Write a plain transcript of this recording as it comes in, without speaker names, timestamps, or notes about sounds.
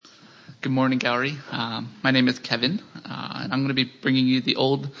Good morning, Gallery. My name is Kevin, and I'm going to be bringing you the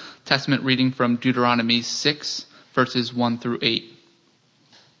Old Testament reading from Deuteronomy 6, verses 1 through 8.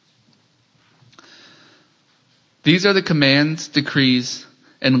 These are the commands, decrees,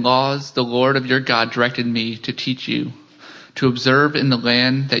 and laws the Lord of your God directed me to teach you, to observe in the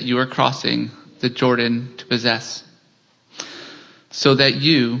land that you are crossing the Jordan to possess, so that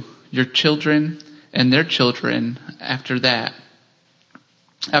you, your children, and their children after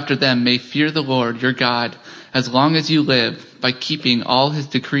them may fear the Lord your God as long as you live, by keeping all his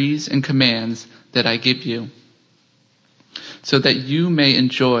decrees and commands that I give you, so that you may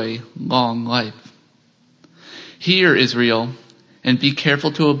enjoy long life. Hear, Israel, and be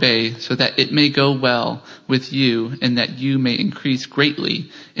careful to obey, so that it may go well with you, and that you may increase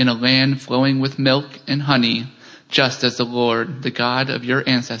greatly in a land flowing with milk and honey, just as the Lord, the God of your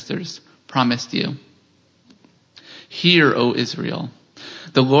ancestors, promised you. Hear, O Israel,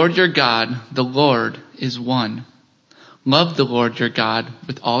 the Lord your God, the Lord is one. Love the Lord your God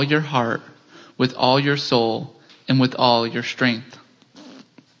with all your heart, with all your soul, and with all your strength.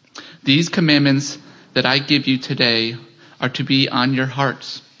 These commandments that I give you today are to be on your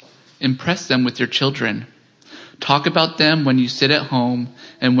hearts. Impress them with your children. Talk about them when you sit at home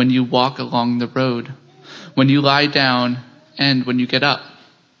and when you walk along the road, when you lie down and when you get up.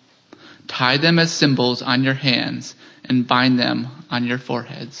 Tie them as symbols on your hands and bind them on your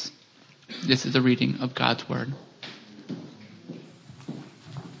foreheads. This is the reading of God's word.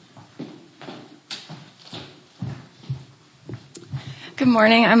 Good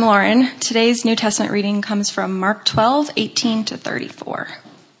morning, I'm Lauren. Today's New Testament reading comes from Mark 12:18-34.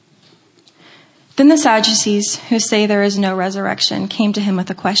 Then the Sadducees, who say there is no resurrection, came to him with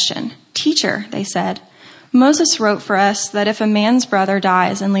a question. Teacher, they said, Moses wrote for us that if a man's brother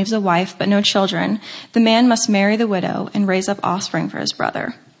dies and leaves a wife but no children, the man must marry the widow and raise up offspring for his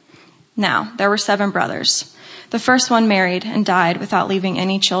brother. Now, there were 7 brothers. The first one married and died without leaving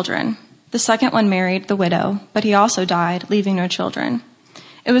any children. The second one married the widow, but he also died, leaving no children.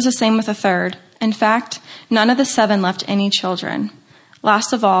 It was the same with the third. In fact, none of the 7 left any children.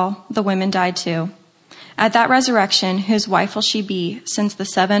 Last of all, the women died too. At that resurrection, whose wife will she be, since the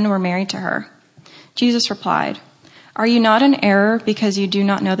 7 were married to her? Jesus replied, Are you not in error because you do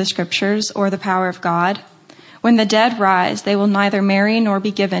not know the scriptures or the power of God? When the dead rise, they will neither marry nor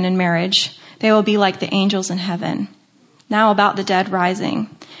be given in marriage. They will be like the angels in heaven. Now about the dead rising.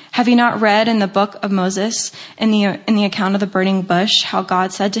 Have you not read in the book of Moses, in the account of the burning bush, how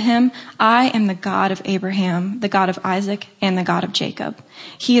God said to him, I am the God of Abraham, the God of Isaac, and the God of Jacob.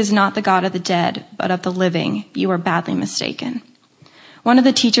 He is not the God of the dead, but of the living. You are badly mistaken. One of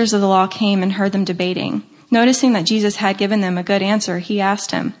the teachers of the law came and heard them debating. Noticing that Jesus had given them a good answer, he asked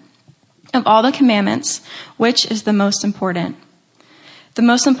him, Of all the commandments, which is the most important? The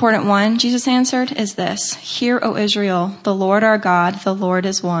most important one, Jesus answered, is this. Hear, O Israel, the Lord our God, the Lord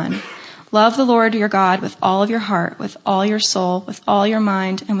is one. Love the Lord your God with all of your heart, with all your soul, with all your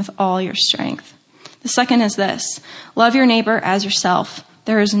mind, and with all your strength. The second is this. Love your neighbor as yourself.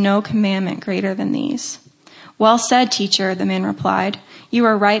 There is no commandment greater than these. Well said, teacher, the man replied. You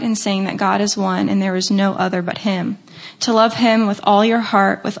are right in saying that God is one and there is no other but him. To love him with all your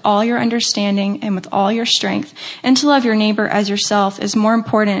heart, with all your understanding, and with all your strength, and to love your neighbor as yourself is more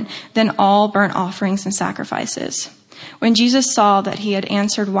important than all burnt offerings and sacrifices. When Jesus saw that he had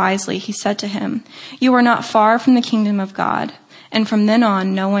answered wisely, he said to him, You are not far from the kingdom of God. And from then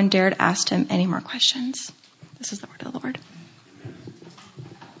on, no one dared ask him any more questions. This is the word of the Lord.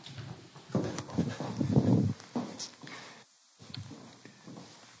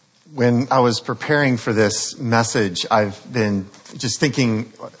 When I was preparing for this message, I've been just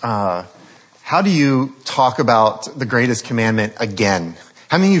thinking, how do you talk about the greatest commandment again?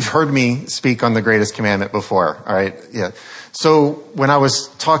 How many of you have heard me speak on the greatest commandment before? All right. Yeah. So when I was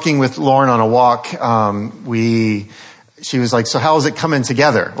talking with Lauren on a walk, she was like, so how is it coming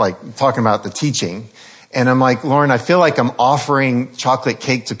together? Like talking about the teaching. And I'm like, Lauren, I feel like I'm offering chocolate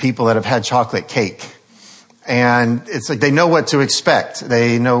cake to people that have had chocolate cake. And it's like they know what to expect.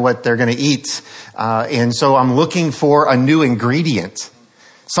 They know what they're going to eat. And so I'm looking for a new ingredient.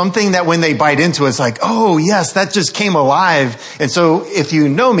 Something that when they bite into it's like, oh, yes, that just came alive. And so if you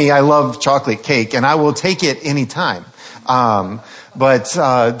know me, I love chocolate cake and I will take it anytime. But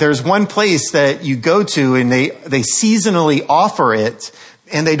there's one place that you go to and they seasonally offer it.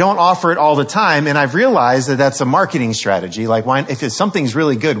 And they don't offer it all the time. And I've realized that that's a marketing strategy. Like, if something's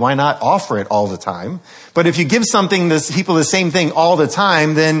really good, why not offer it all the time? But if you give people the same thing all the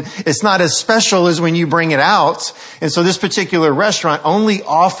time, then it's not as special as when you bring it out. And so this particular restaurant only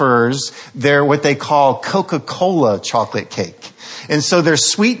offers what they call Coca-Cola chocolate cake. And so their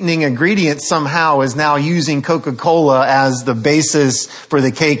sweetening ingredient somehow is now using Coca-Cola as the basis for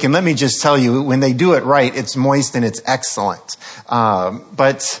the cake. And let me just tell you, when they do it right, it's moist and it's excellent.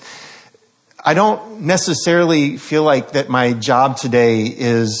 But I don't necessarily feel like that my job today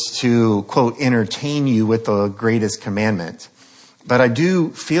is to, quote, entertain you with the greatest commandment. But I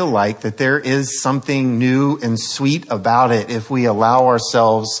do feel like that there is something new and sweet about it if we allow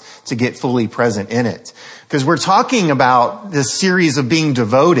ourselves to get fully present in it. Because we're talking about this series of being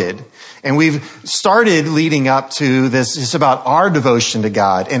devoted, and we've started leading up to this just about our devotion to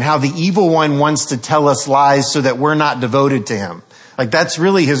God and how the evil one wants to tell us lies so that we're not devoted to him. Like that's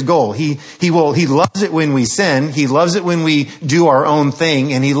really his goal. He loves it when we sin. He loves it when we do our own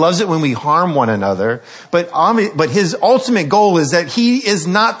thing, and he loves it when we harm one another. But his ultimate goal is that he is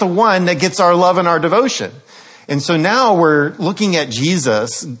not the one that gets our love and our devotion. And so now we're looking at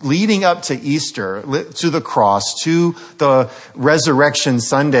Jesus leading up to Easter, to the cross, to the Resurrection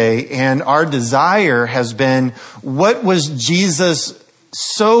Sunday. And our desire has been, what was Jesus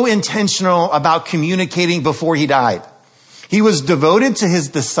so intentional about communicating before he died? He was devoted to his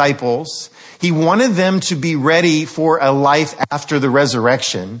disciples. He wanted them to be ready for a life after the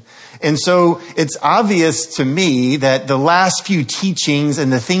resurrection. And so it's obvious to me that the last few teachings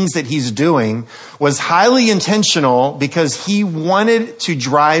and the things that he's doing was highly intentional because he wanted to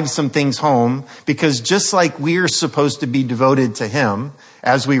drive some things home, because just like we're supposed to be devoted to him,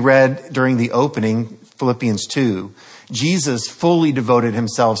 as we read during the opening, Philippians 2, Jesus fully devoted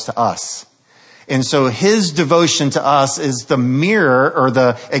himself to us. And so his devotion to us is the mirror or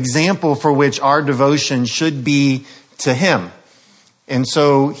the example for which our devotion should be to him. And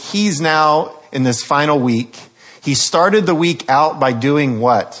so he's now in this final week. He started the week out by doing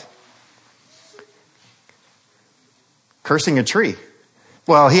what? Cursing a tree.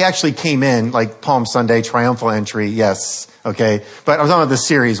 Well, he actually came in like Palm Sunday, triumphal entry. Yes. Okay. But I was on the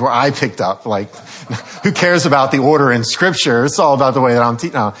series where I picked up, like, who cares about the order in scripture? It's all about the way that I'm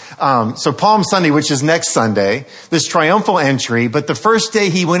teaching. So Palm Sunday, which is next Sunday, this triumphal entry. But the first day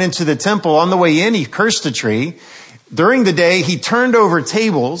he went into the temple, on the way in, he cursed a tree. During the day, he turned over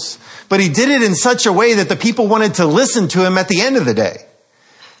tables, but he did it in such a way that the people wanted to listen to him at the end of the day.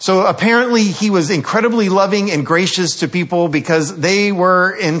 So apparently he was incredibly loving and gracious to people because they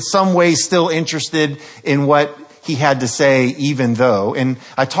were in some way still interested in what he had to say, even though. And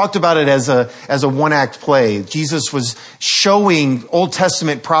I talked about it as a one-act play. Jesus was showing Old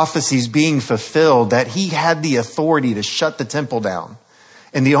Testament prophecies being fulfilled, that he had the authority to shut the temple down.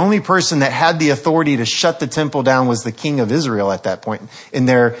 And the only person that had the authority to shut the temple down was the king of Israel at that point in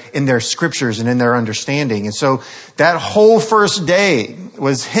their scriptures and in their understanding. And so that whole first day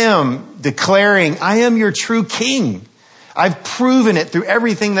was him declaring, I am your true king. I've proven it through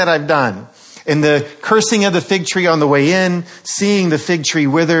everything that I've done. And the cursing of the fig tree on the way in, seeing the fig tree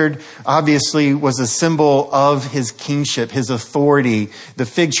withered, obviously was a symbol of his kingship, his authority. The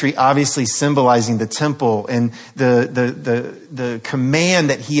fig tree obviously symbolizing the temple and the command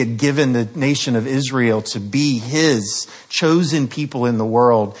that he had given the nation of Israel to be his chosen people in the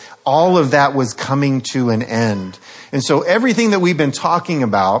world. All of that was coming to an end. And so everything that we've been talking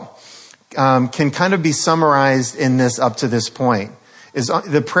about can kind of be summarized in this up to this point. Is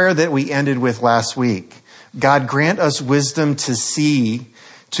the prayer that we ended with last week. God, grant us wisdom to see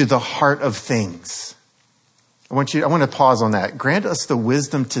to the heart of things. I want to pause on that. Grant us the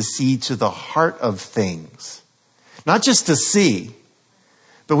wisdom to see to the heart of things. Not just to see,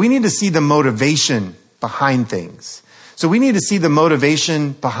 but we need to see the motivation behind things. So we need to see the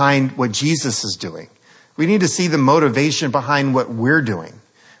motivation behind what Jesus is doing. We need to see the motivation behind what we're doing.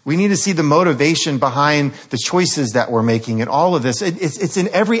 We need to see the motivation behind the choices that we're making and all of this. It's in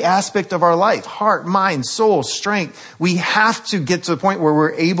every aspect of our life, heart, mind, soul, strength. We have to get to the point where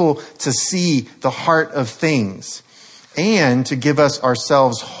we're able to see the heart of things and to give us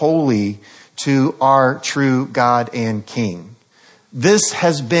ourselves wholly to our true God and King. This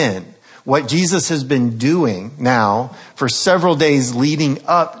has been what Jesus has been doing now for several days leading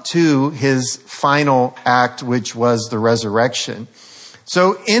up to his final act, which was the resurrection.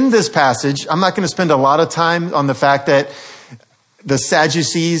 So in this passage, I'm not going to spend a lot of time on the fact that the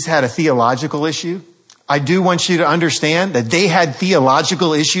Sadducees had a theological issue. I do want you to understand that they had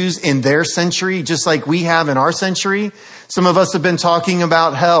theological issues in their century, just like we have in our century. Some of us have been talking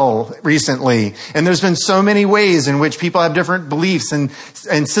about hell recently, and there's been so many ways in which people have different beliefs and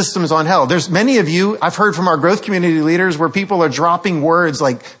systems on hell. There's many of you, I've heard from our growth community leaders, where people are dropping words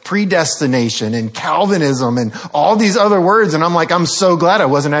like predestination and Calvinism and all these other words, and I'm like, I'm so glad I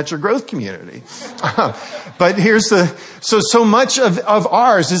wasn't at your growth community. But here's so much of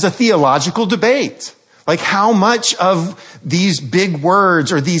ours is a theological debate. Like, how much of these big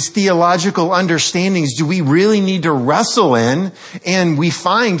words or these theological understandings do we really need to wrestle in? And we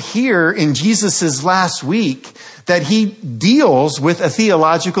find here in Jesus's last week that he deals with a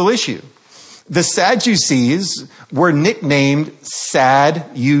theological issue. The Sadducees were nicknamed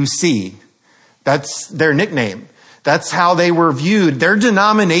Sad-U-C. That's their nickname. That's how they were viewed. Their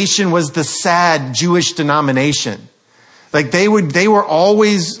denomination was the sad Jewish denomination. Like they were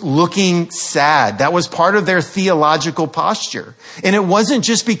always looking sad. That was part of their theological posture. And it wasn't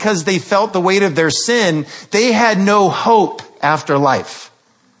just because they felt the weight of their sin. They had no hope after life.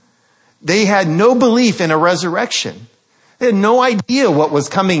 They had no belief in a resurrection. They had no idea what was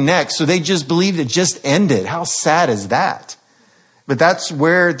coming next. So they just believed it just ended. How sad is that? But that's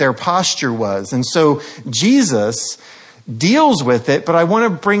where their posture was. And so Jesus deals with it. But I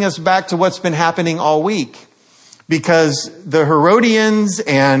want to bring us back to what's been happening all week. Because the Herodians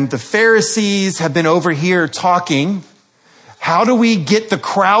and the Pharisees have been over here talking. How do we get the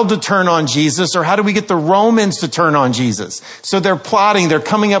crowd to turn on Jesus? Or how do we get the Romans to turn on Jesus? So they're plotting. They're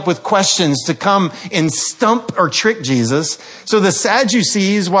coming up with questions to come and stump or trick Jesus. So the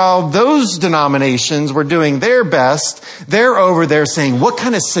Sadducees, while those denominations were doing their best, they're over there saying, what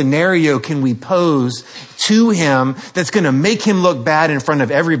kind of scenario can we pose to him that's going to make him look bad in front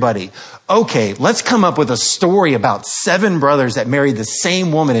of everybody? Okay, let's come up with a story about 7 brothers that married the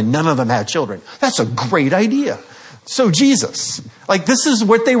same woman and none of them had children. That's a great idea. So Jesus, like this is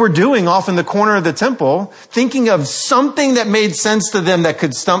what they were doing off in the corner of the temple, thinking of something that made sense to them that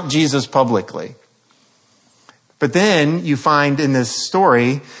could stump Jesus publicly. But then you find in this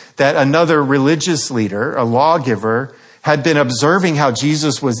story that another religious leader, a lawgiver, had been observing how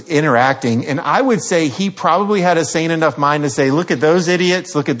Jesus was interacting. And I would say he probably had a sane enough mind to say, look at those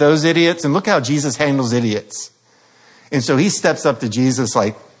idiots, and look how Jesus handles idiots. And so he steps up to Jesus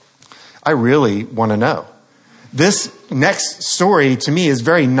like, I really want to know. This next story to me is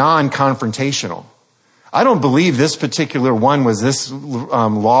very non-confrontational. I don't believe this particular one was this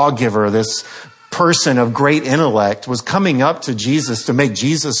lawgiver, this person of great intellect was coming up to Jesus to make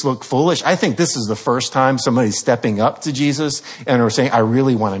Jesus look foolish. I think this is the first time somebody's stepping up to Jesus and are saying, I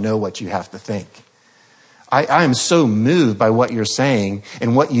really want to know what you have to think. I am so moved by what you're saying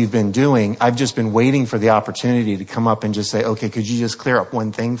and what you've been doing. I've just been waiting for the opportunity to come up and just say, okay, could you just clear up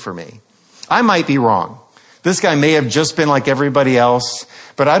one thing for me? I might be wrong. This guy may have just been like everybody else,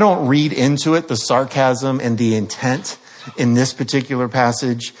 but I don't read into it the sarcasm and the intent in this particular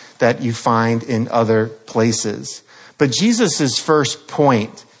passage that you find in other places. But Jesus' first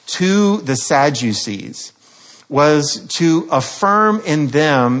point to the Sadducees was to affirm in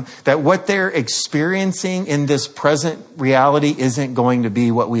them that what they're experiencing in this present reality isn't going to be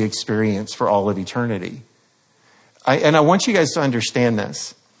what we experience for all of eternity. I want you guys to understand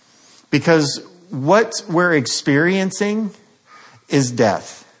this, because what we're experiencing is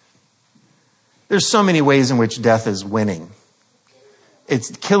death. There's so many ways in which death is winning.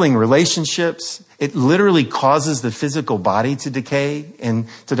 It's killing relationships. It literally causes the physical body to decay and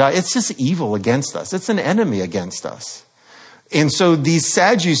to die. It's just evil against us. It's an enemy against us. And so these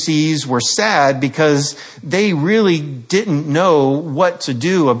Sadducees were sad because they really didn't know what to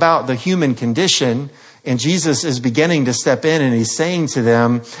do about the human condition. And Jesus is beginning to step in and he's saying to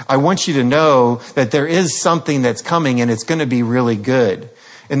them, I want you to know that there is something that's coming and it's going to be really good.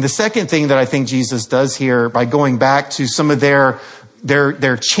 And the second thing that I think Jesus does here by going back to some of their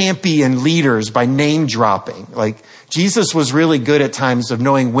champion leaders by name dropping, like Jesus was really good at times of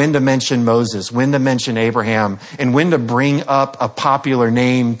knowing when to mention Moses, when to mention Abraham, and when to bring up a popular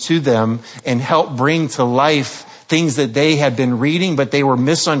name to them and help bring to life things that they had been reading, but they were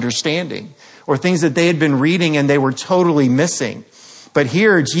misunderstanding, or things that they had been reading and they were totally missing. But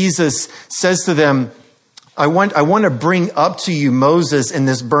here Jesus says to them, I want to bring up to you Moses in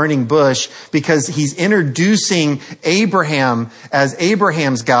this burning bush, because he's introducing Abraham as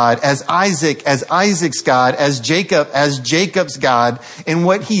Abraham's God, as Isaac as Isaac's God, as Jacob as Jacob's God. And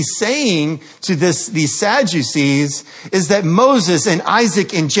what he's saying to these Sadducees is that Moses and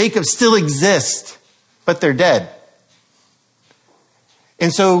Isaac and Jacob still exist, but they're dead.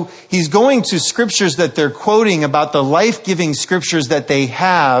 And so he's going to scriptures that they're quoting about the life-giving scriptures that they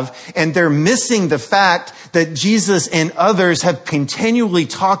have, and they're missing the fact that Jesus and others have continually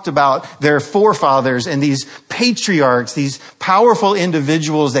talked about their forefathers and these patriarchs, these powerful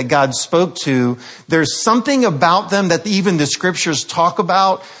individuals that God spoke to. There's something about them that even the scriptures talk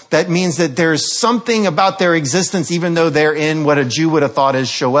about that means that there's something about their existence, even though they're in what a Jew would have thought is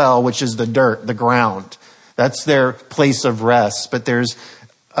Sheol, which is the dirt, the ground. That's their place of rest. But there's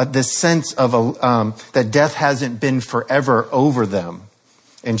this sense of that death hasn't been forever over them.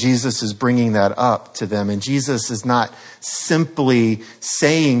 And Jesus is bringing that up to them. And Jesus is not simply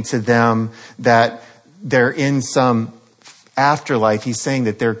saying to them that they're in some afterlife. He's saying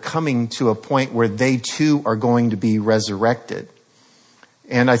that they're coming to a point where they too are going to be resurrected.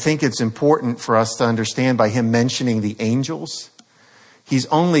 And I think it's important for us to understand by him mentioning the angels, he's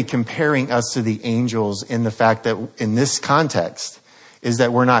only comparing us to the angels in the fact that in this context is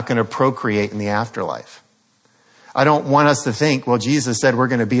that we're not going to procreate in the afterlife. I don't want us to think, well, Jesus said we're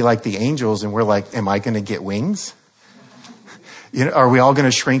going to be like the angels, and we're like, am I going to get wings? Are we all going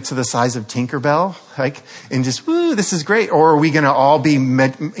to shrink to the size of Tinkerbell? And just, woo, this is great. Or are we going to all be,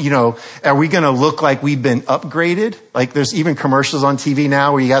 are we going to look like we've been upgraded? Like there's even commercials on TV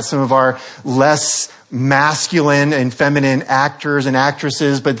now where you got some of our less masculine and feminine actors and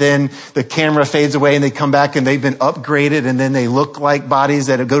actresses, but then the camera fades away and they come back and they've been upgraded and then they look like bodies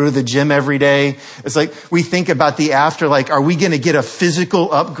that go to the gym every day. It's like we think about the after, like, are we going to get a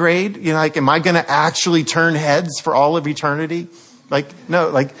physical upgrade? Am I going to actually turn heads for all of eternity?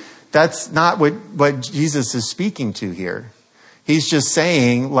 No, that's not what Jesus is speaking to here. He's just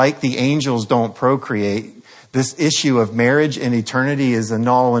saying, like the angels don't procreate, this issue of marriage and eternity is a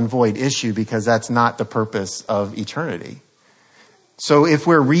null and void issue because that's not the purpose of eternity. So if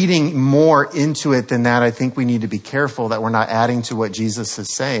we're reading more into it than that, I think we need to be careful that we're not adding to what Jesus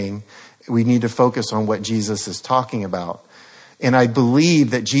is saying. We need to focus on what Jesus is talking about. And I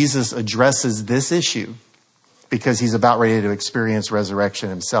believe that Jesus addresses this issue because he's about ready to experience resurrection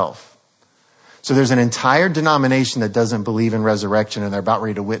himself. So there's an entire denomination that doesn't believe in resurrection and they're about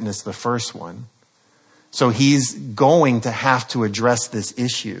ready to witness the first one. So he's going to have to address this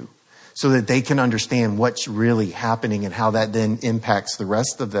issue so that they can understand what's really happening and how that then impacts the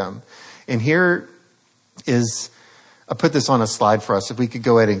rest of them. And here is, I put this on a slide for us. If we could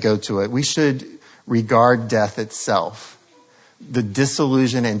go ahead and go to it. We should regard death itself. The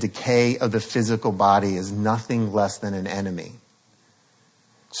dissolution and decay of the physical body is nothing less than an enemy.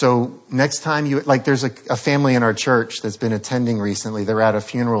 So next time there's a family in our church that's been attending recently. They're at a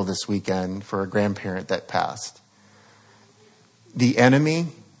funeral this weekend for a grandparent that passed. The enemy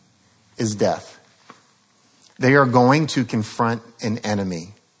is death. They are going to confront an enemy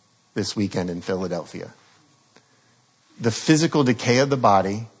this weekend in Philadelphia. The physical decay of the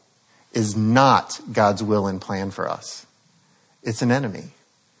body is not God's will and plan for us. It's an enemy.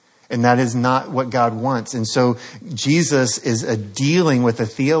 And that is not what God wants. And so Jesus is dealing with a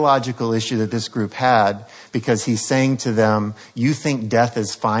theological issue that this group had because he's saying to them, you think death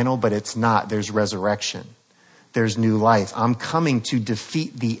is final, but it's not. There's resurrection. There's new life. I'm coming to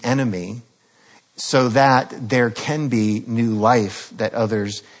defeat the enemy so that there can be new life that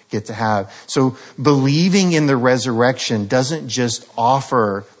others get to have. So believing in the resurrection doesn't just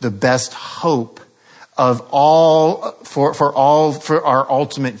offer the best hope of all for our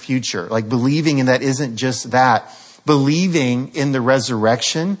ultimate future. Like believing in that isn't just that. Believing in the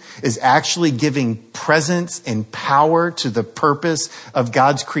resurrection is actually giving presence and power to the purpose of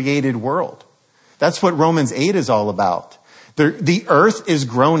God's created world. That's what Romans 8 is all about. The earth is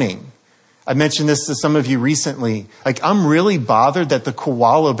groaning. I mentioned this to some of you recently. Like, I'm really bothered that the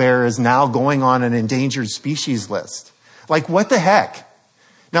koala bear is now going on an endangered species list. Like, what the heck?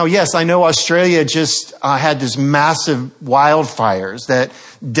 Now, yes, I know Australia just had this massive wildfires that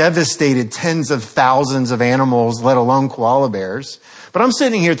devastated tens of thousands of animals, let alone koala bears. But I'm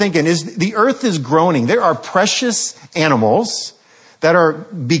sitting here thinking, the earth is groaning. There are precious animals that are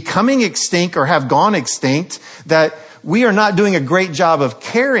becoming extinct or have gone extinct that we are not doing a great job of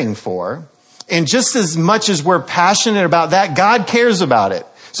caring for. And just as much as we're passionate about that, God cares about it.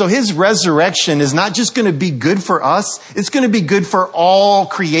 So his resurrection is not just going to be good for us. It's going to be good for all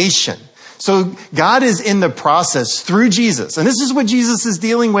creation. So God is in the process through Jesus. And this is what Jesus is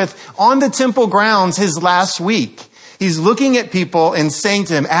dealing with on the temple grounds his last week. He's looking at people and saying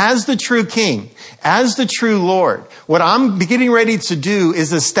to them, as the true king, as the true Lord, what I'm getting ready to do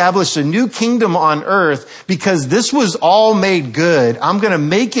is establish a new kingdom on earth because this was all made good. I'm going to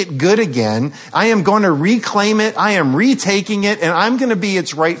make it good again. I am going to reclaim it. I am retaking it, and I'm going to be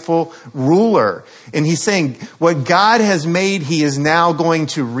its rightful ruler. And he's saying what God has made, he is now going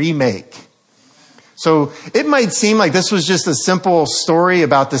to remake. So it might seem like this was just a simple story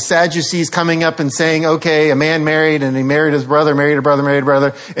about the Sadducees coming up and saying, okay, a man married and he married his brother, married a brother, married a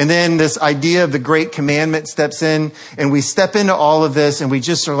brother. And then this idea of the great commandment steps in and we step into all of this and we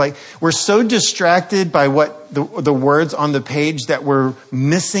just are like, we're so distracted by what the words on the page that we're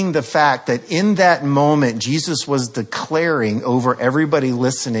missing the fact that in that moment, Jesus was declaring over everybody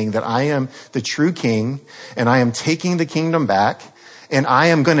listening that I am the true king and I am taking the kingdom back. And I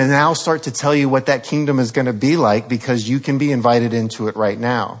am going to now start to tell you what that kingdom is going to be like, because you can be invited into it right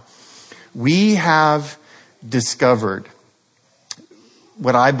now. We have discovered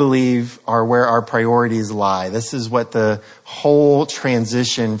what I believe are where our priorities lie. This is what the whole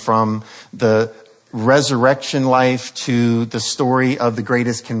transition from the resurrection life to the story of the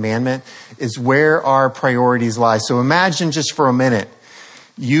greatest commandment is where our priorities lie. So imagine just for a minute,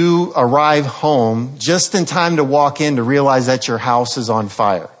 you arrive home just in time to walk in to realize that your house is on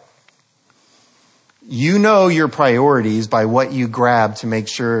fire. You know your priorities by what you grab to make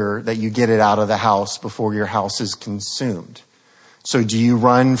sure that you get it out of the house before your house is consumed. So do you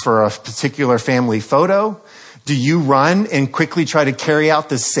run for a particular family photo? Do you run and quickly try to carry out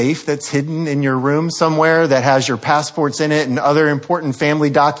the safe that's hidden in your room somewhere that has your passports in it and other important family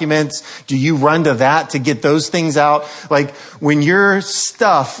documents? Do you run to that to get those things out? Like, when your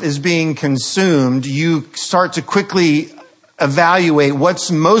stuff is being consumed, you start to quickly evaluate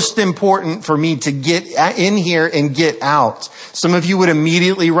what's most important for me to get in here and get out. Some of you would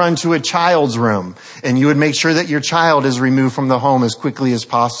immediately run to a child's room, and you would make sure that your child is removed from the home as quickly as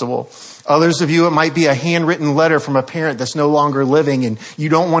possible. Others of you, it might be a handwritten letter from a parent that's no longer living, and you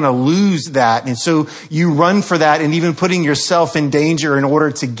don't want to lose that. And so you run for that, and even putting yourself in danger in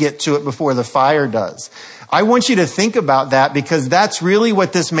order to get to it before the fire does. I want you to think about that, because that's really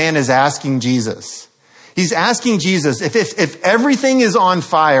what this man is asking Jesus. He's asking Jesus, if everything is on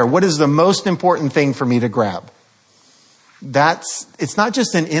fire, what is the most important thing for me to grab? It's not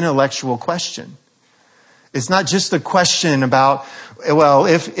just an intellectual question. It's not just a question about, well,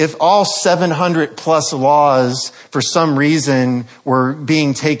 if all 700 plus laws for some reason were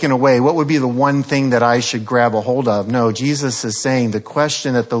being taken away, what would be the one thing that I should grab a hold of? No, Jesus is saying the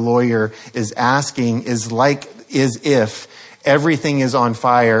question that the lawyer is asking is if everything is on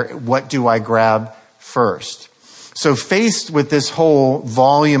fire, what do I grab first? So faced with this whole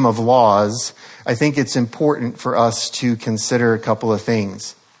volume of laws, I think it's important for us to consider a couple of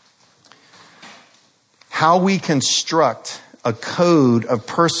things. How we construct a code of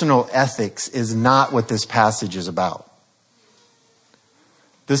personal ethics is not what this passage is about.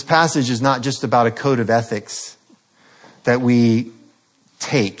 This passage is not just about a code of ethics that we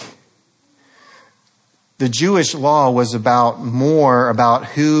take. The Jewish law was more about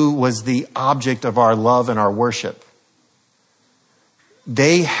who was the object of our love and our worship.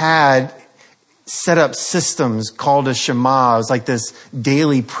 They had set up systems called a Shema. It was like this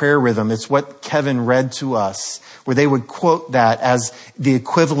daily prayer rhythm. It's what Kevin read to us, where they would quote that as the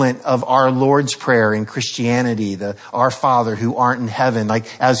equivalent of our Lord's Prayer in Christianity, the Our Father who art in heaven. Like,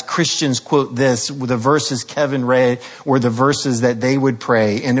 as Christians quote this, the verses Kevin read were the verses that they would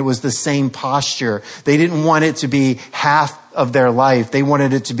pray. And it was the same posture. They didn't want it to be half of their life. They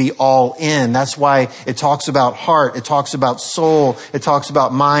wanted it to be all in. That's why it talks about heart. It talks about soul. It talks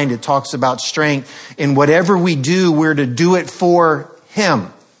about mind. It talks about strength. And whatever we do, we're to do it for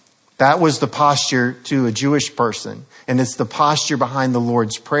Him. That was the posture to a Jewish person. And it's the posture behind the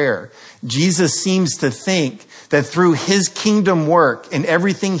Lord's Prayer. Jesus seems to think that through His kingdom work and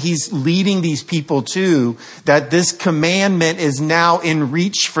everything He's leading these people to, that this commandment is now in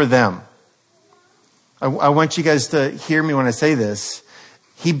reach for them. I want you guys to hear me when I say this.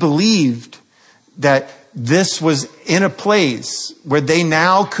 He believed that this was in a place where they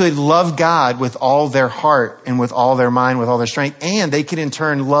now could love God with all their heart and with all their mind, with all their strength, and they could in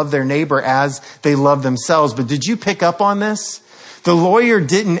turn love their neighbor as they love themselves. But did you pick up on this? The lawyer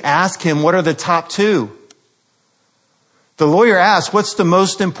didn't ask him, what are the top two? The lawyer asked, what's the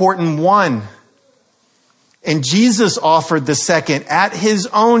most important one? And Jesus offered the second at His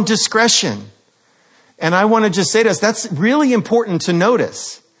own discretion. And I want to just say to us, that's really important to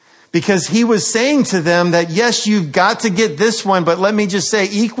notice, because He was saying to them that, yes, you've got to get this one, but let me just say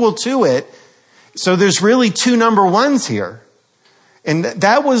equal to it. So there's really two number ones here. And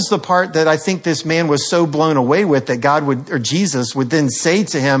that was the part that I think this man was so blown away with, that Jesus would then say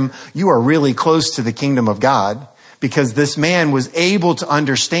to him, you are really close to the kingdom of God. Because this man was able to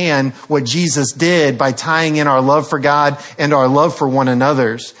understand what Jesus did by tying in our love for God and our love for one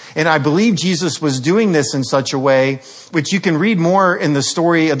another. And I believe Jesus was doing this in such a way, which you can read more in the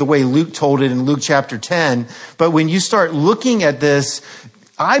story of the way Luke told it in Luke chapter 10. But when you start looking at this,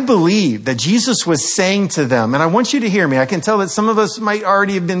 I believe that Jesus was saying to them, and I want you to hear me. I can tell that some of us might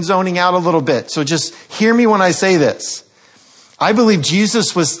already have been zoning out a little bit. So just hear me when I say this. I believe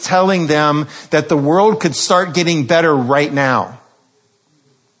Jesus was telling them that the world could start getting better right now.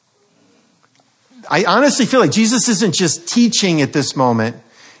 I honestly feel like Jesus isn't just teaching at this moment.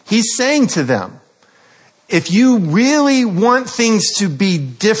 He's saying to them, if you really want things to be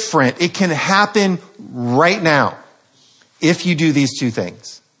different, it can happen right now. if you do these two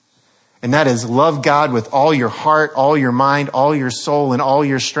things. And that is love God with all your heart, all your mind, all your soul, and all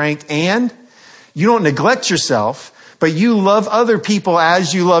your strength. And you don't neglect yourself, but you love other people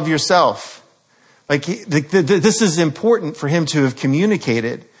as you love yourself. Like this is important for him to have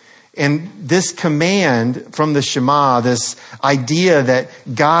communicated. And this command from the Shema, this idea that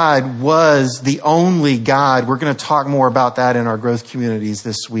God was the only God, we're going to talk more about that in our growth communities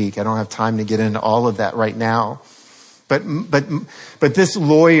this week. I don't have time to get into all of that right now. But this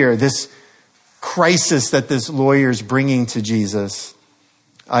lawyer, this crisis that this lawyer is bringing to Jesus,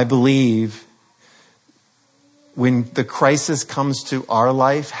 I believe when the crisis comes to our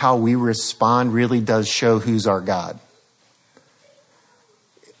life, how we respond really does show who's our God.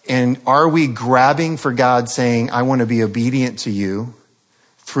 And are we grabbing for God saying, I want to be obedient to you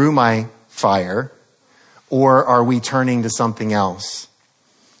through my fire? Or are we turning to something else?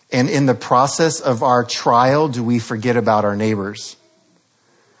 And in the process of our trial, do we forget about our neighbors?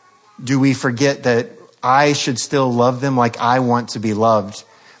 Do we forget that I should still love them like I want to be loved?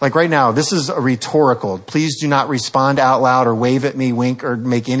 Like right now, this is a rhetorical. Please do not respond out loud or wave at me, wink, or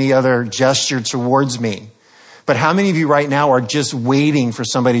make any other gesture towards me. But how many of you right now are just waiting for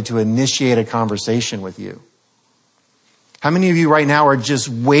somebody to initiate a conversation with you? How many of you right now are just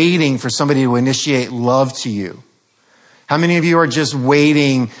waiting for somebody to initiate love to you? How many of you are just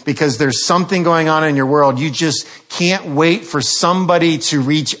waiting because there's something going on in your world? You just can't wait for somebody to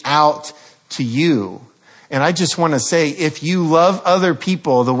reach out to you. And I just want to say, if you love other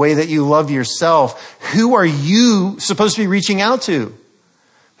people the way that you love yourself, who are you supposed to be reaching out to?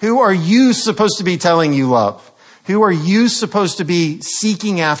 Who are you supposed to be telling you love? Who are you supposed to be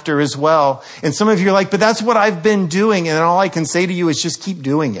seeking after as well? And some of you are like, but that's what I've been doing. And all I can say to you is just keep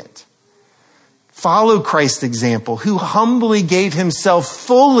doing it. Follow Christ's example, who humbly gave himself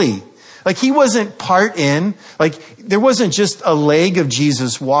fully. Like he wasn't part in, like there wasn't just a leg of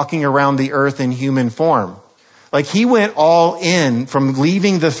Jesus walking around the earth in human form. Like he went all in from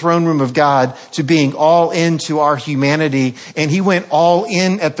leaving the throne room of God to being all into our humanity. And he went all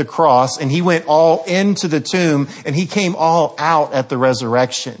in at the cross and he went all into the tomb and he came all out at the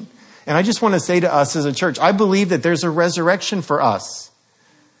resurrection. And I just want to say to us as a church, I believe that there's a resurrection for us.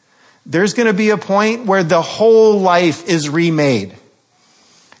 There's going to be a point where the whole life is remade.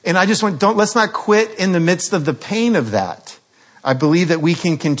 And I just let's not quit in the midst of the pain of that. I believe that we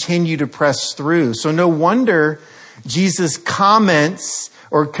can continue to press through. So no wonder Jesus comments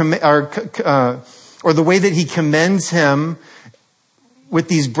or the way that he commends him with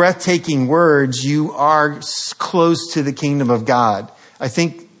these breathtaking words, you are close to the kingdom of God. I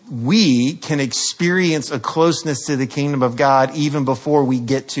think we can experience a closeness to the kingdom of God even before we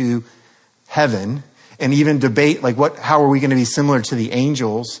get to heaven and even debate how are we going to be similar to the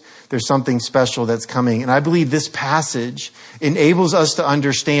angels? There's something special that's coming. And I believe this passage enables us to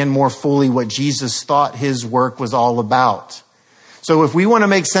understand more fully what Jesus thought his work was all about. So if we want to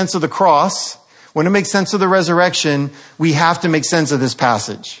make sense of the cross, want to make sense of the resurrection, we have to make sense of this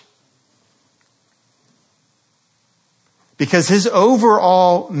passage. Because his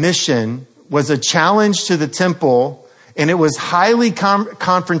overall mission was a challenge to the temple, and it was highly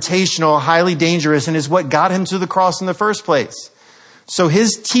confrontational, highly dangerous, and is what got him to the cross in the first place. So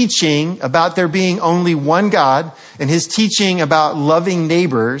his teaching about there being only one God and his teaching about loving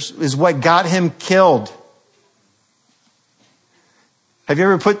neighbors is what got him killed. Have you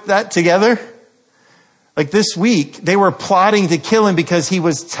ever put that together? Like this week, they were plotting to kill him because he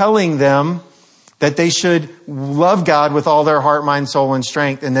was telling them that they should love God with all their heart, mind, soul, and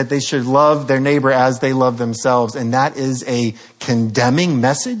strength, and that they should love their neighbor as they love themselves. And that is a condemning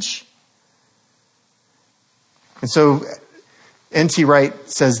message. And so N.T. Wright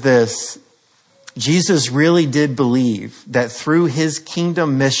says this: Jesus really did believe that through his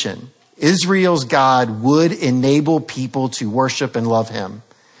kingdom mission, Israel's God would enable people to worship and love him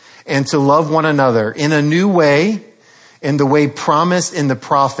and to love one another in a new way, in the way promised in the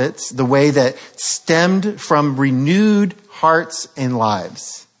prophets, the way that stemmed from renewed hearts and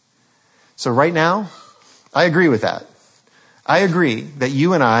lives. So right now, I agree with that. I agree that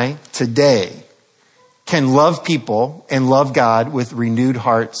you and I today can love people and love God with renewed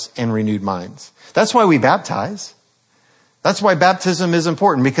hearts and renewed minds. That's why we baptize. That's why baptism is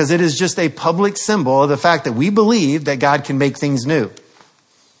important, because it is just a public symbol of the fact that we believe that God can make things new.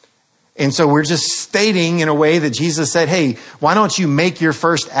 And so we're just stating in a way that Jesus said, hey, why don't you make your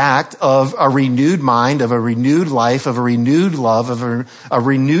first act of a renewed mind, of a renewed life, of a renewed love, of a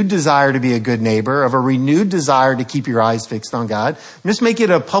renewed desire to be a good neighbor, of a renewed desire to keep your eyes fixed on God. Just make it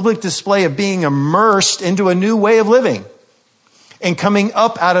a public display of being immersed into a new way of living and coming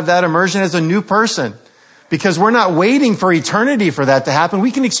up out of that immersion as a new person. Because we're not waiting for eternity for that to happen. We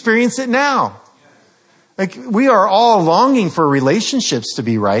can experience it now. Like, we are all longing for relationships to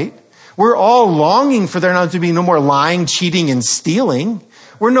be right. We're all longing for there not to be no more lying, cheating, and stealing.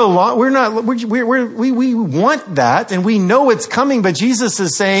 We want that, and we know it's coming, but Jesus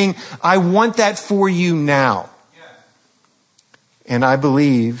is saying, I want that for you now. And I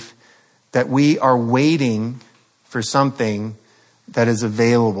believe that we are waiting for something that is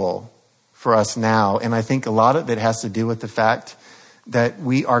available for us now. And I think a lot of it has to do with the fact that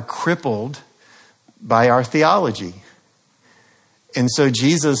we are crippled by our theology. And so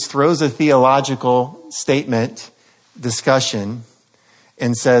Jesus throws a theological statement, discussion,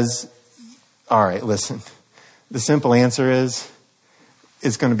 and says, all right, listen, the simple answer is,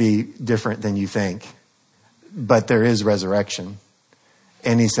 it's going to be different than you think, but there is resurrection.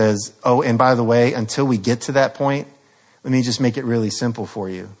 And he says, oh, and by the way, until we get to that point, let me just make it really simple for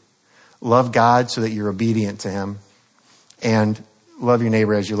you. Love God so that you're obedient to him, and love your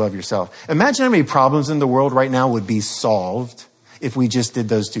neighbor as you love yourself. Imagine how many problems in the world right now would be solved if we just did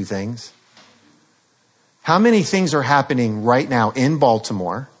those two things. How many things are happening right now in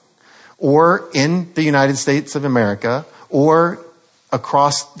Baltimore or in the United States of America or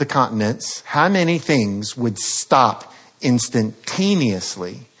across the continents? How many things would stop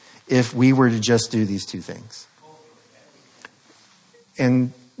instantaneously if we were to just do these two things?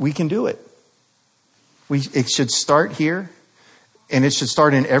 And we can do it. It should start here, and it should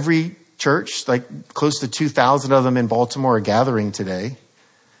start in every church. Like, close to 2,000 of them in Baltimore are gathering today.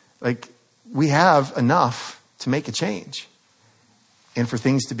 Like, we have enough to make a change and for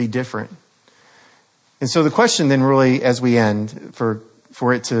things to be different. And so the question then really, as we end,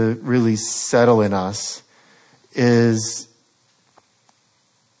 for it to really settle in us, is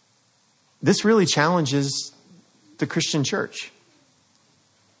this really challenges the Christian church.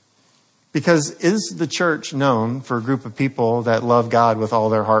 Because is the church known for a group of people that love God with all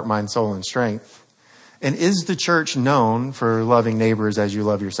their heart, mind, soul, and strength? And is the church known for loving neighbors as you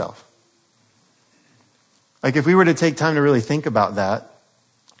love yourself? Like, if we were to take time to really think about that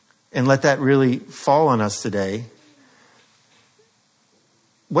and let that really fall on us today,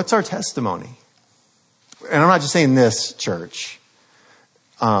 what's our testimony? And I'm not just saying this church.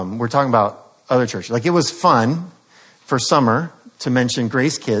 We're talking about other churches. Like, it was fun for Summer to mention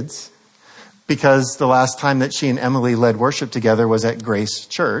Grace Kids, because the last time that she and Emily led worship together was at Grace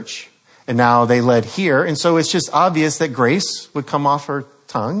Church. And now they led here. And so it's just obvious that grace would come off her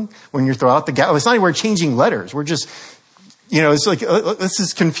tongue when you throw out the gap. It's not even we're changing letters. We're just, it's like, this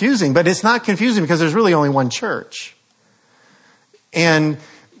is confusing. But it's not confusing because there's really only one church. And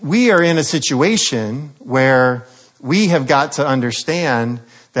we are in a situation where we have got to understand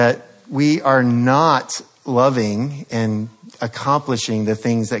that we are not loving and accomplishing the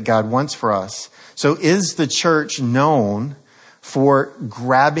things that God wants for us. So is the church known for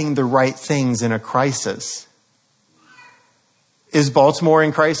grabbing the right things in a crisis? Is Baltimore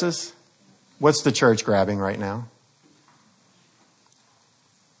in crisis? What's the church grabbing right now?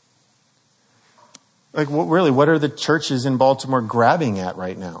 Like, what are the churches in Baltimore grabbing at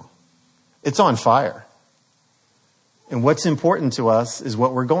right now? It's on fire. And what's important to us is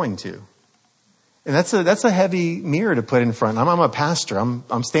what we're going to. And that's a heavy mirror to put in front. I'm a pastor.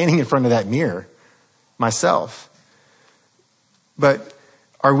 I'm standing in front of that mirror myself. But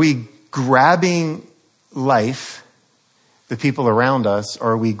are we grabbing life, the people around us,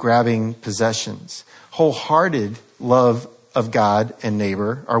 or are we grabbing possessions? Wholehearted love of God and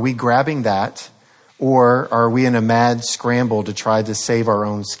neighbor, are we grabbing that? Or are we in a mad scramble to try to save our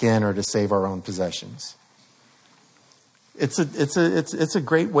own skin or to save our own possessions? It's a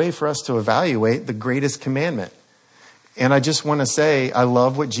great way for us to evaluate the greatest commandment. And I just want to say, I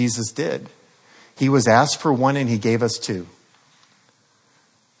love what Jesus did. He was asked for one and he gave us two.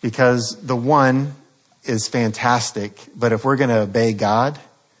 Because the one is fantastic, but if we're going to obey God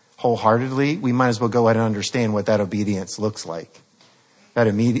wholeheartedly, we might as well go ahead and understand what that obedience looks like. That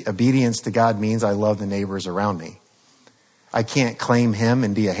obedience to God means I love the neighbors around me. I can't claim him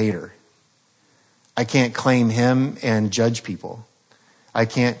and be a hater. I can't claim him and judge people. I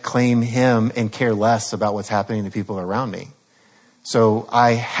can't claim him and care less about what's happening to people around me. So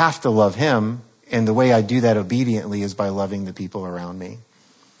I have to love him, and the way I do that obediently is by loving the people around me.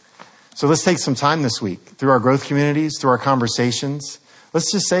 So let's take some time this week through our growth communities, through our conversations.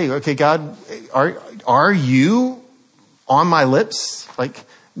 Let's just say, okay, God, are you on my lips? Like,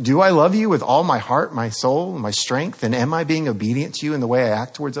 do I love you with all my heart, my soul, my strength? And am I being obedient to you in the way I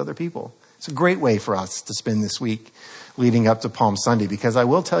act towards other people? It's a great way for us to spend this week leading up to Palm Sunday, because I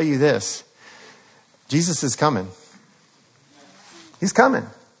will tell you this, Jesus is coming. He's coming.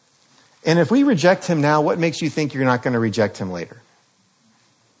 And if we reject him now, what makes you think you're not going to reject him later?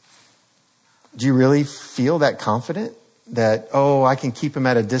 Do you really feel that confident that, I can keep him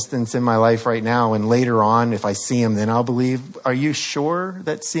at a distance in my life right now, and later on, if I see him, then I'll believe? Are you sure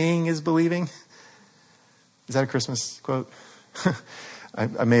that seeing is believing? Is that a Christmas quote?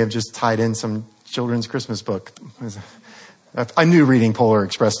 I may have just tied in some children's Christmas book. I knew reading Polar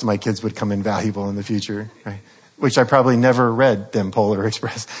Express to my kids would come invaluable in the future, right? Which I probably never read them Polar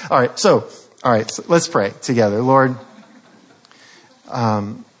Express. All right, so let's pray together. Lord,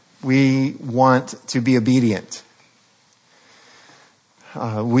 we want to be obedient.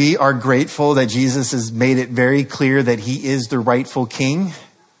 We are grateful that Jesus has made it very clear that he is the rightful king.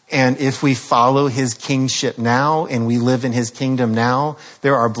 And if we follow his kingship now and we live in his kingdom now,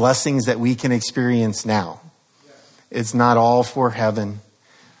 there are blessings that we can experience now. It's not all for heaven.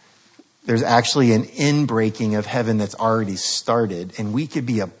 There's actually an inbreaking of heaven that's already started, and we could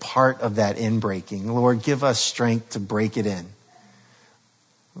be a part of that inbreaking. Lord, give us strength to break it in.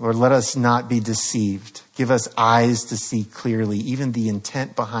 Lord, let us not be deceived. Give us eyes to see clearly, even the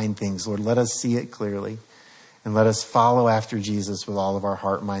intent behind things. Lord, let us see it clearly, and let us follow after Jesus with all of our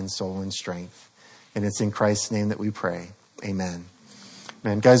heart, mind, soul, and strength. And it's in Christ's name that we pray. Amen.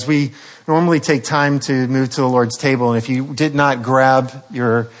 Amen. Guys, we normally take time to move to the Lord's table, and if you did not grab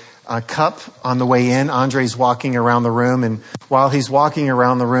your cup on the way in, Andre's walking around the room, and while he's walking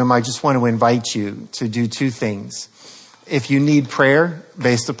around the room, I just want to invite you to do two things. If you need prayer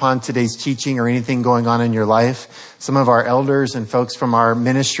based upon today's teaching or anything going on in your life, some of our elders and folks from our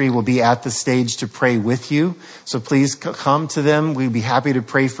ministry will be at the stage to pray with you. So please come to them. We'd be happy to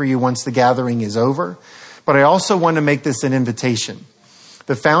pray for you once the gathering is over. But I also want to make this an invitation.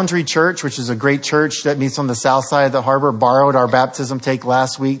 The Foundry Church, which is a great church that meets on the south side of the harbor, borrowed our baptism take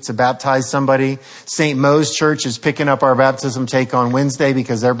last week to baptize somebody. St. Mo's Church is picking up our baptism take on Wednesday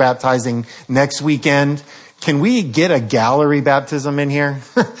because they're baptizing next weekend. Can we get a gallery baptism in here?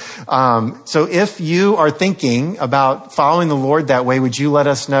 So if you are thinking about following the Lord that way, would you let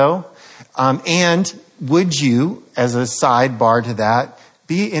us know? And would you, as a sidebar to that,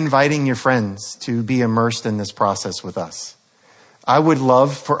 be inviting your friends to be immersed in this process with us? I would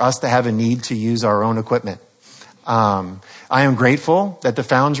love for us to have a need to use our own equipment. I am grateful that the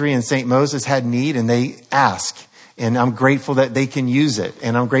Foundry and St. Moses had need and they ask. And I'm grateful that they can use it.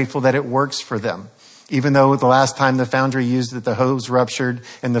 And I'm grateful that it works for them. Even though the last time the Foundry used it, the hose ruptured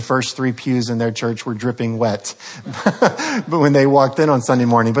and the first 3 pews in their church were dripping wet. But when they walked in on Sunday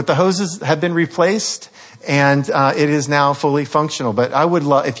morning. But the hoses have been replaced and it is now fully functional. But I would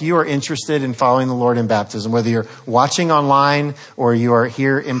love, if you are interested in following the Lord in baptism, whether you're watching online or you are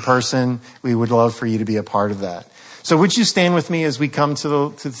here in person, we would love for you to be a part of that. So would you stand with me as we come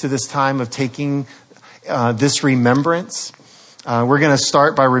to this time of taking this remembrance? We're going to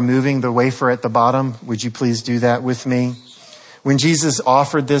start by removing the wafer at the bottom. Would you please do that with me? When Jesus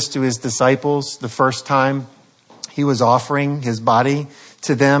offered this to his disciples the first time, he was offering his body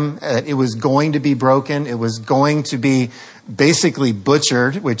to them. It was going to be broken. It was going to be basically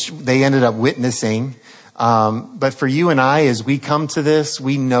butchered, which they ended up witnessing. But for you and I, as we come to this,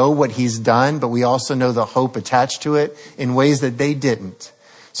 we know what he's done, but we also know the hope attached to it in ways that they didn't.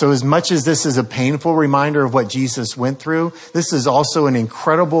 So as much as this is a painful reminder of what Jesus went through, this is also an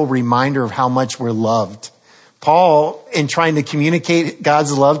incredible reminder of how much we're loved. Paul, in trying to communicate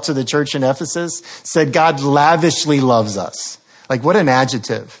God's love to the church in Ephesus, said God lavishly loves us. Like, what an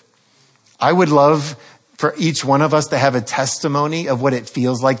adjective. I would love for each one of us to have a testimony of what it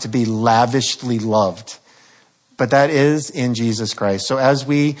feels like to be lavishly loved. But that is in Jesus Christ. So as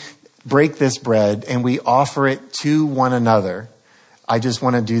we break this bread and we offer it to one another, I just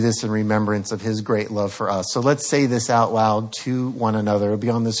want to do this in remembrance of his great love for us. So let's say this out loud to one another. It'll be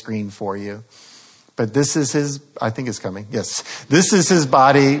on the screen for you. But this is his, I think it's coming. Yes. This is his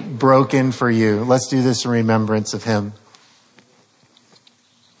body broken for you. Let's do this in remembrance of him.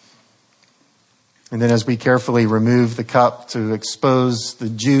 And then as we carefully remove the cup to expose the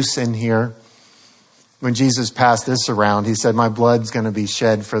juice in here, when Jesus passed this around, he said, my blood's going to be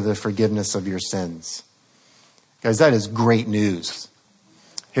shed for the forgiveness of your sins. Guys, that is great news.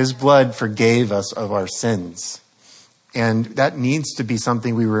 His blood forgave us of our sins. And that needs to be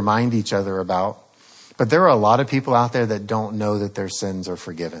something we remind each other about. But there are a lot of people out there that don't know that their sins are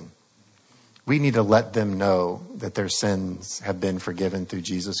forgiven. We need to let them know that their sins have been forgiven through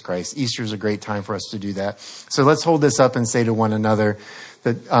Jesus Christ. Easter is a great time for us to do that. So let's hold this up and say to one another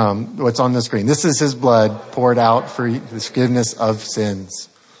that what's on the screen. This is his blood poured out for the forgiveness of sins.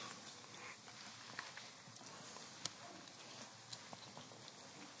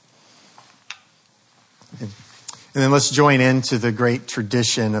 And then let's join into the great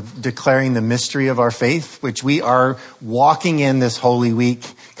tradition of declaring the mystery of our faith, which we are walking in this Holy Week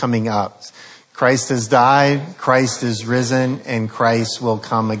coming up. Christ has died, Christ is risen, and Christ will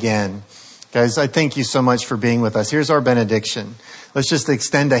come again. Guys, I thank you so much for being with us. Here's our benediction. Let's just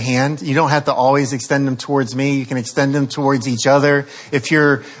extend a hand. You don't have to always extend them towards me. You can extend them towards each other. If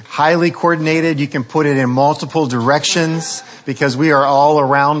you're highly coordinated, you can put it in multiple directions because we are all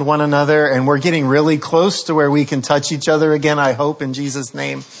around one another and we're getting really close to where we can touch each other again, I hope, in Jesus'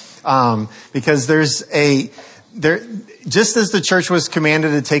 name. Because just as the church was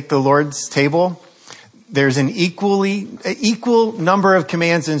commanded to take the Lord's table, there's an equal number of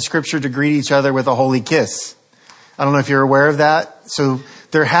commands in Scripture to greet each other with a holy kiss. I don't know if you're aware of that. So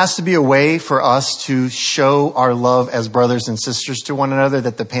there has to be a way for us to show our love as brothers and sisters to one another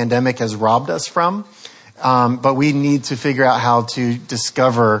that the pandemic has robbed us from. But we need to figure out how to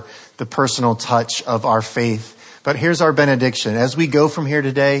discover the personal touch of our faith. But here's our benediction. As we go from here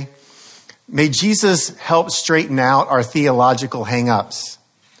today, may Jesus help straighten out our theological hang-ups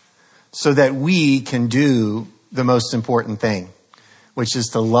so that we can do the most important thing, which is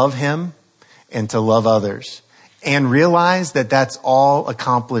to love him and to love others. And realize that that's all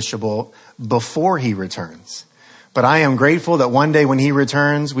accomplishable before he returns. But I am grateful that one day when he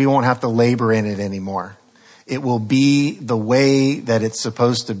returns, we won't have to labor in it anymore. It will be the way that it's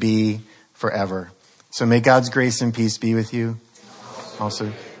supposed to be forever. So may God's grace and peace be with you.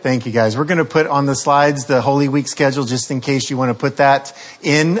 Also, thank you guys. We're going to put on the slides the Holy Week schedule just in case you want to put that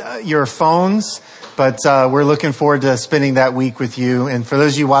in your phones. But we're looking forward to spending that week with you. And for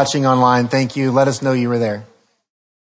those of you watching online, thank you. Let us know you were there.